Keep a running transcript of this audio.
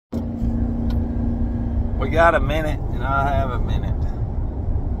We got a minute, and I have a minute.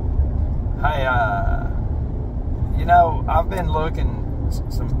 Hey, you know, I've been looking,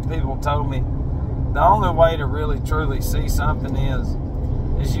 some people told me, the only way to really truly see something is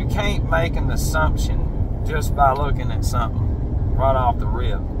you can't make an assumption just by looking at something right off the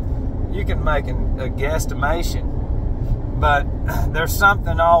rip. You can make a guesstimation, but there's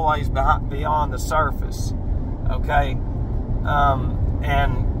something always beyond the surface, okay?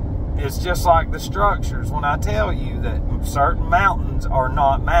 And it's just like the structures. When I tell you that certain mountains are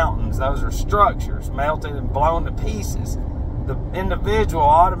not mountains, those are structures melted and blown to pieces, the individual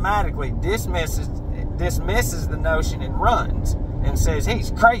automatically dismisses the notion and runs and says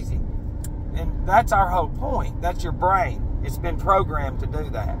he's crazy. And that's our whole point. That's your brain. It's been programmed to do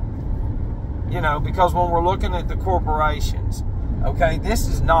that. You know, because when we're looking at the corporations, okay, this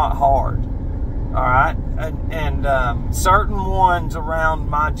is not hard. All right, and certain ones around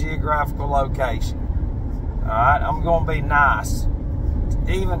my geographical location. All right, I'm going to be nice,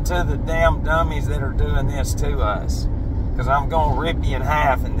 even to the damn dummies that are doing this to us, because I'm going to rip you in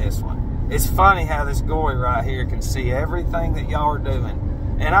half in this one. It's funny how this goy right here can see everything that y'all are doing,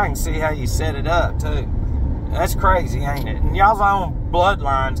 and I can see how you set it up too. That's crazy, ain't it? And y'all's own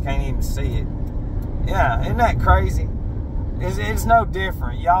bloodlines can't even see it. Yeah, isn't that crazy? It's no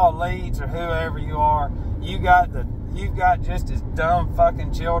different. Y'all leads or whoever you are, you've got just as dumb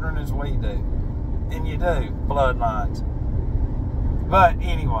fucking children as we do. And you do, bloodlines. But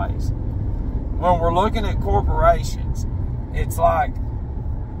anyways, when we're looking at corporations, it's like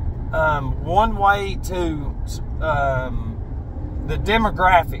one way to the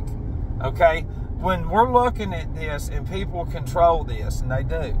demographic, okay? When we're looking at this and people control this, and they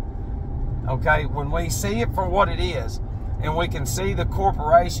do, okay? When we see it for what it is, and we can see the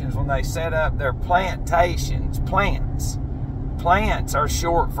corporations when they set up their plantations. Plants are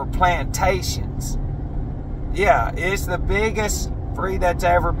short for plantations. Yeah, it's the biggest free that's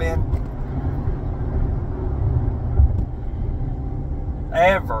ever been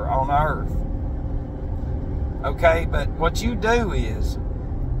ever on earth. Okay, but what you do is,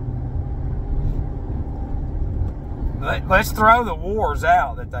 let's throw the wars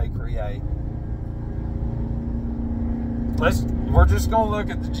out that they create. We're just going to look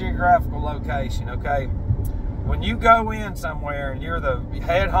at the geographical location, okay? When you go in somewhere and you're the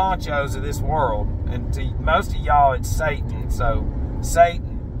head honchos of this world, and to most of y'all it's Satan, so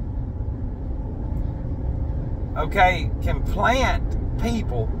Satan, okay, can plant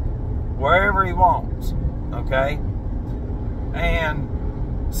people wherever he wants, okay? And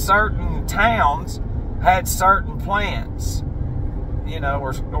certain towns had certain plants, you know,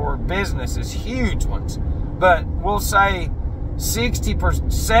 or businesses, huge ones. But we'll say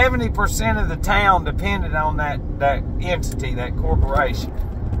 70% of the town depended on that entity, that corporation.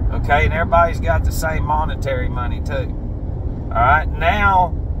 Okay, and everybody's got the same monetary money too. All right,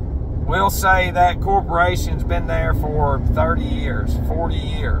 now we'll say that corporation's been there for 30 years, 40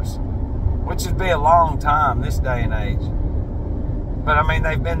 years, which would be a long time this day and age. But I mean,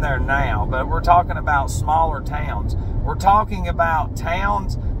 they've been there now. But we're talking about smaller towns. We're talking about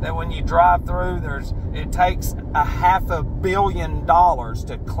towns that when you drive through, it takes $500 million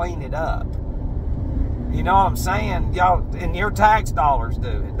to clean it up. You know what I'm saying? Y'all, and your tax dollars do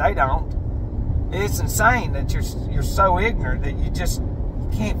it. They don't. It's insane that you're so ignorant that you just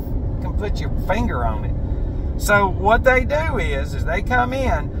can't put your finger on it. So what they do is they come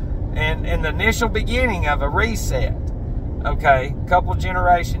in, and in the initial beginning of a reset, okay, a couple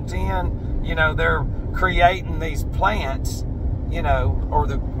generations in, you know, they're creating these plants, you know, or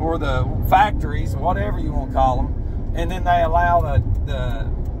the factories, whatever you want to call them, and then they allow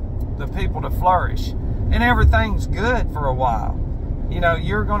the people to flourish, and everything's good for a while. You know,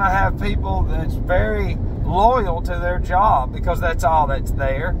 you're going to have people that's very loyal to their job because that's all that's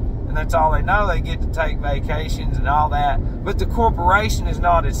there, and that's all they know. They get to take vacations and all that. But the corporation is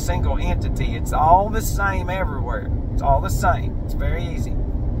not a single entity. It's all the same everywhere. It's all the same. It's very easy.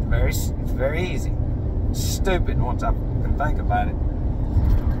 It's very easy. It's stupid once I can think about it.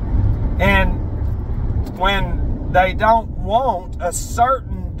 And when they don't want a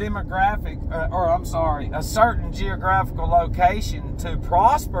certain demographic, a certain geographical location to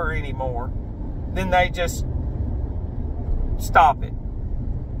prosper anymore, then they just stop it.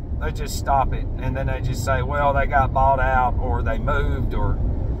 They just stop it. And then they just say, well, they got bought out, or they moved, or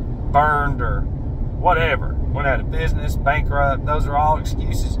burned, or whatever. Went out of business, bankrupt. Those are all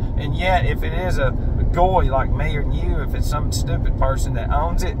excuses. And yet, if it is a goy like me or you, if it's some stupid person that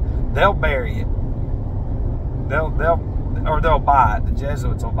owns it, they'll bury it. They'll buy it. The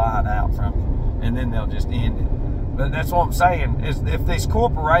Jesuits will buy it out from you, and then they'll just end it. But that's what I'm saying, is if these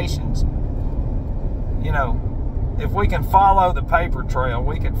corporations, you know, if we can follow the paper trail,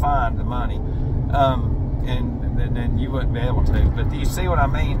 we can find the money. And then you wouldn't be able to. But do you see what I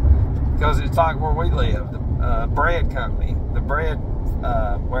mean? Because it's like where we live, the bread company, the bread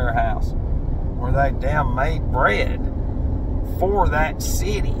warehouse, where they damn made bread for that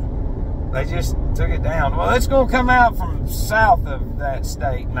city. They just took it down. Well, it's going to come out from south of that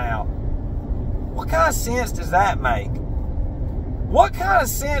state now. What kind of sense does that make? What kind of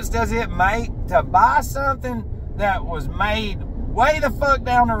sense does it make to buy something that was made way the fuck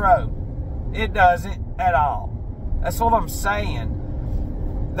down the road? It doesn't at all. That's what I'm saying.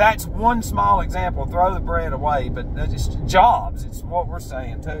 That's one small example. Throw the bread away, but that's just jobs. It's what we're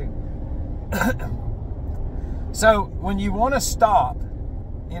saying too. So when you want to stop,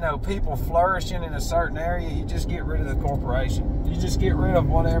 you know, people flourishing in a certain area, you just get rid of the corporation. You just get rid of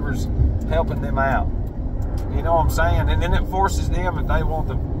whatever's helping them out. You know what I'm saying? And then it forces them, if they want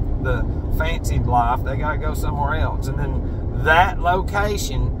the fancy life, they got to go somewhere else. And then that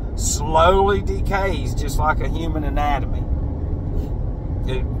location slowly decays, just like a human anatomy.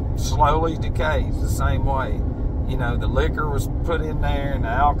 It slowly decays the same way. You know, the liquor was put in there and the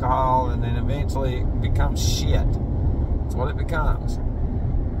alcohol, and then eventually it becomes shit. That's what it becomes.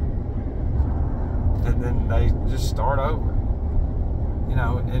 And then they just start over. You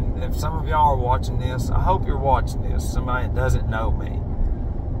know, and if some of y'all are watching this, I hope you're watching this, somebody that doesn't know me,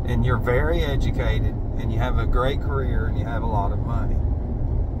 and you're very educated, and you have a great career, and you have a lot of money.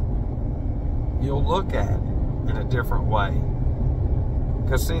 You'll look at it in a different way.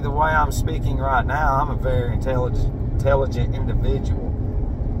 Because, see, the way I'm speaking right now, I'm a very intelligent individual.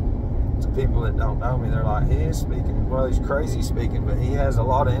 To people that don't know me, they're like, he is speaking, well, he's crazy speaking, but he has a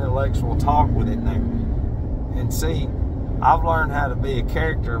lot of intellectual talk with it there. And see, I've learned how to be a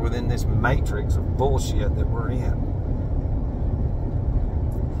character within this matrix of bullshit that we're in.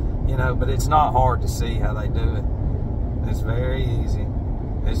 You know, but it's not hard to see how they do it. It's very easy.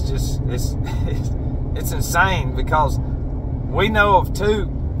 It's just, it's insane, because we know of 2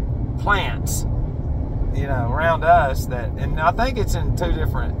 plants, you know, around us that, and I think it's in 2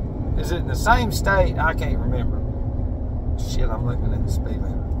 different, is it in the same state? I can't remember. Shit, I'm looking at the speed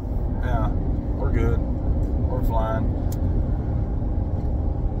limit. Yeah, we're good. We're flying.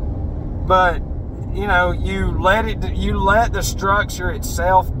 But, you know, you let the structure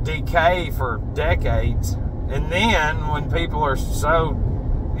itself decay for decades, and then when people are so,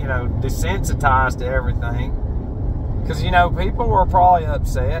 you know, desensitized to everything, because, you know, people were probably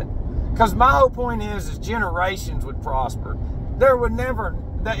upset. Because my whole point is generations would prosper. There would never,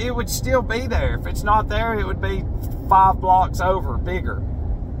 it would still be there. If it's not there, it would be 5 blocks over, bigger.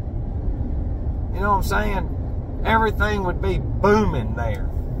 You know what I'm saying? Everything would be booming there.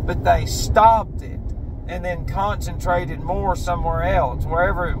 But they stopped it and then concentrated more somewhere else,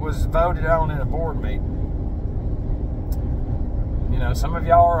 wherever it was voted on in a board meeting. You know, some of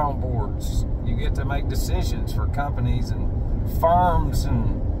y'all are on boards. You get to make decisions for companies and firms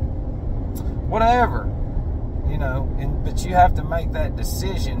and whatever, you know, but you have to make that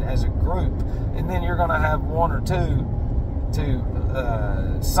decision as a group, and then you're going to have 1 or 2 to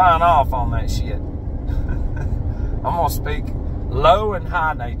sign off on that shit. I'm going to speak low and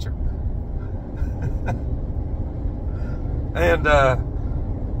high nature. And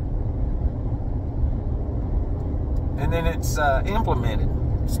then it's implemented.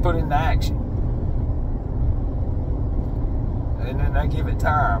 It's put into action. And then they give it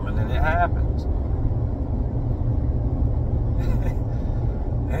time, and then it happens.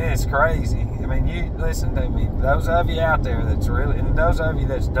 And it's crazy. I mean, you listen to me. Those of you out there that's really, and those of you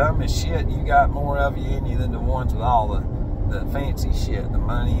that's dumb as shit, you got more of you in you than the ones with all the fancy shit, the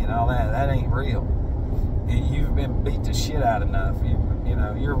money and all that. That ain't real. You've been beat the shit out enough. You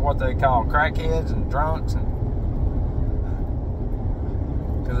know, you're what they call crackheads and drunks, and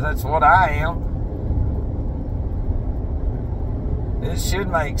because that's what I am. It should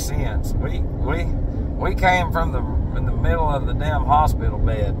make sense. We came from in the middle of the damn hospital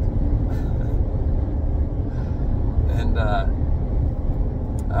bed, and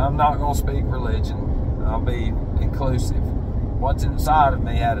I'm not gonna speak religion. I'll be inclusive. What's inside of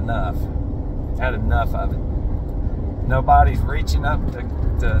me had enough of it. Nobody's reaching up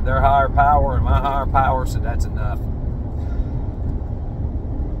to their higher power, and my higher power said that's enough.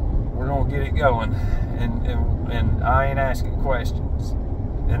 We're gonna get it going, and I ain't asking questions,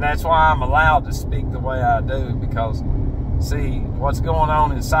 and that's why I'm allowed to speak the way I do, because see, what's going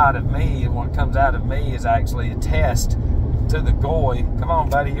on inside of me and what comes out of me is actually a test to the goy. Come on,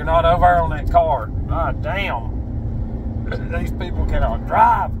 buddy, you're not over on that car. God damn, these people cannot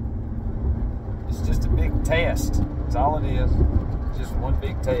drive. It's just a big test. That's all it is. It's just one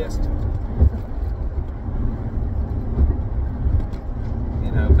big test.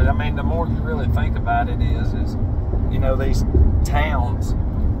 You know, but I mean, the more you really think about it is, you know, these towns,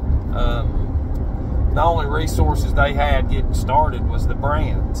 the only resources they had getting started was the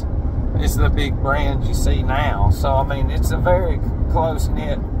brands. It's the big brands you see now. So, I mean, it's a very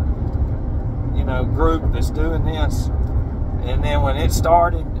close-knit, you know, group that's doing this. And then when it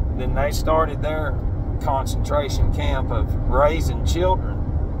started, then they started their concentration camp of raising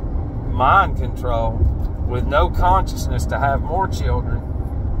children, mind control, with no consciousness to have more children,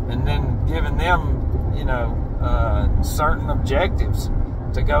 and then giving them, you know, certain objectives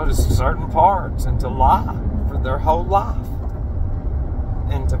to go to certain parts and to lie for their whole life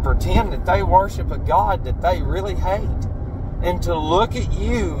and to pretend that they worship a God that they really hate, and to look at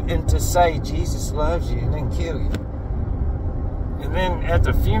you and to say Jesus loves you and then kill you. And then at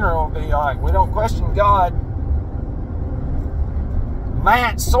the funeral be like, we don't question God.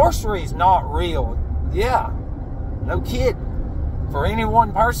 Matt, sorcery's not real. Yeah, no kidding. For any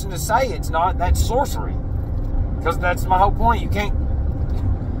one person to say it's not, that's sorcery. Because that's my whole point. You can't,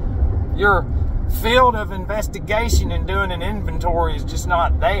 your field of investigation and doing an inventory is just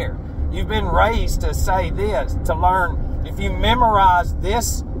not there. You've been raised to say this, to learn. If you memorize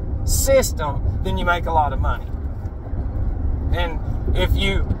this system, then you make a lot of money. And if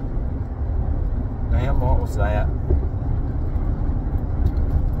you, damn, what was that?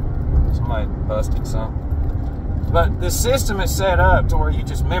 Somebody busted something. But the system is set up to where you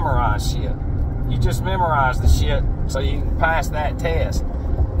just memorize shit. You just memorize the shit so you can pass that test.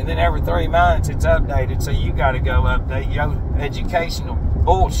 And then every 3 months it's updated, so you got to go update your educational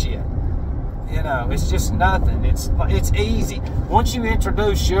bullshit. You know, it's just nothing. It's easy. Once you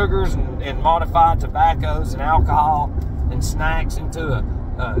introduce sugars and modified tobaccos and alcohol and snacks into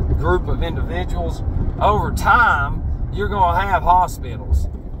a group of individuals, over time, you're going to have hospitals.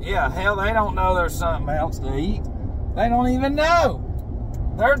 Yeah, hell, they don't know there's something else to eat. They don't even know.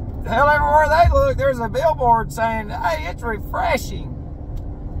 Hell, everywhere they look, there's a billboard saying, hey, it's refreshing.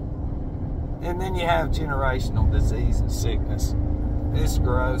 And then you have generational disease and sickness. It's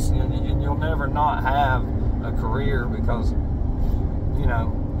gross, and you'll never not have a career because, you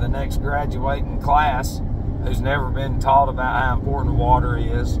know, the next graduating class who's never been taught about how important water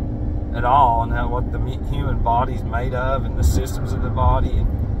is at all, and how what the human body's made of, and the systems of the body, and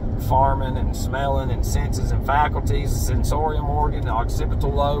farming and smelling and senses and faculties, the sensorium organ, the occipital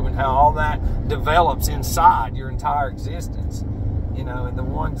lobe, and how all that develops inside your entire existence. You know, and the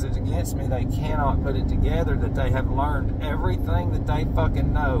ones that's against me, they cannot put it together that they have learned everything that they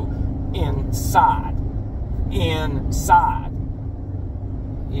fucking know inside. Inside.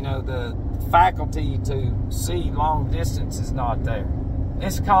 You know, the faculty to see long distance is not there.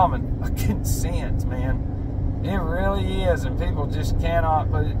 It's common fucking sense, man. It really is, and people just cannot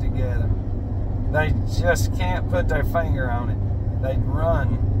put it together. They just can't put their finger on it. They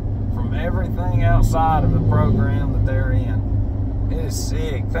run from everything outside of the program that they're in. It is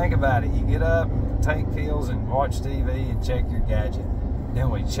sick. Think about it. You get up, take pills, and watch TV and check your gadget. Then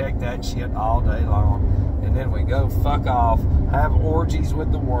we check that shit all day long. And then we go fuck off, have orgies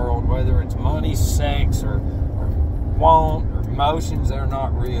with the world, whether it's money, sex, or want, or emotions that are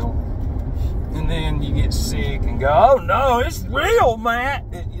not real. And then you get sick and go, oh no, it's real, Matt.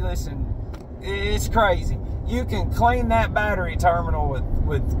 Listen, it's crazy. You can clean that battery terminal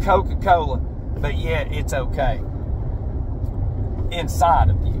with Coca-Cola, but yet it's okay inside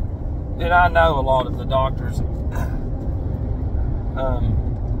of you. And I know a lot of the doctors,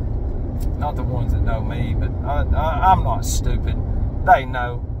 not the ones that know me, but I'm not stupid. They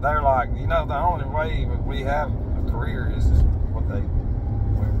know. They're like, you know, the only way we have a career is what they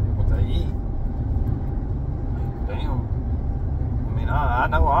eat. Damn. I mean, I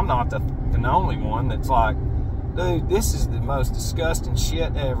know I'm not the only one that's like, dude, this is the most disgusting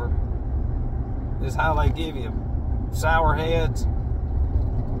shit ever. This is how they give you sour heads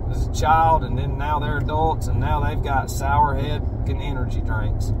as a child, and then now they're adults, and now they've got sour head and energy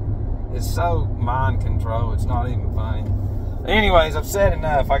drinks. It's so mind control, it's not even funny. Anyways, I've said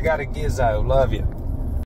enough. I got a gizzo. Love you.